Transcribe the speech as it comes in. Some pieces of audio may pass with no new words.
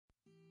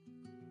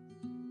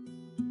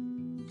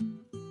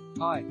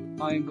Hi,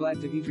 I am glad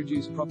to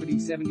introduce property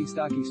 70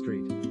 Starkey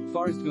Street,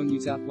 Forestville,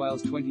 New South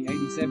Wales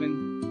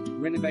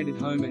 2087. Renovated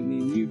home and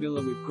near new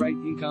villa with great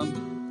income.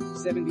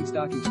 70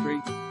 Starkey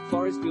Street,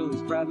 Forestville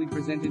is proudly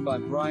presented by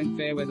Brian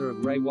Fairweather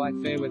of Ray White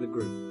Fairweather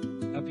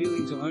Group.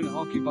 Appealing to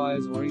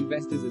owner-occupiers or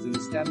investors as an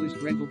established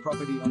rental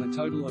property on a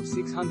total of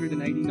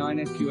 689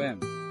 SQM.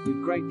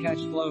 With great cash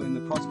flow and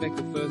the prospect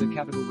of further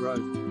capital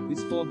growth,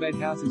 this 4-bed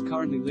house is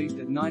currently leased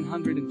at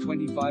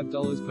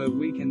 $925 per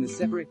week and the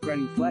separate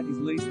granny flat is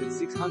leased at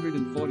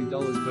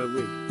 $640 per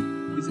week.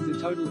 This is a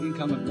total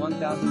income of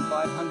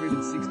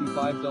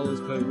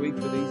 $1,565 per week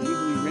for these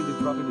easily rented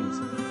properties,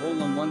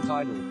 all on one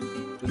title.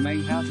 The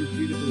main house is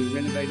beautifully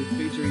renovated,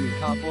 featuring a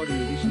carport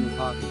and additional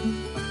parking,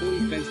 a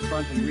fully fenced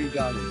front and rear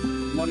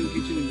garden, modern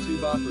kitchen and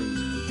 2 bathrooms.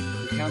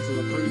 The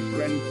council-approved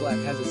granny flat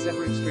has a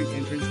separate street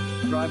entrance,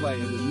 driveway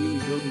and was newly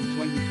built in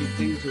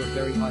 2015 to a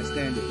very high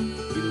standard,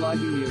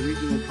 utilizing the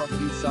original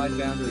property's side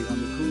boundary on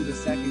the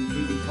cul-de-sac and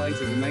keeping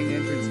place as the main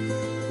entrance.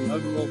 The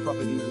overall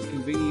property is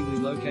conveniently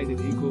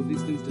located equal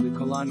distance to the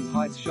Killarney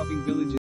Heights shopping village.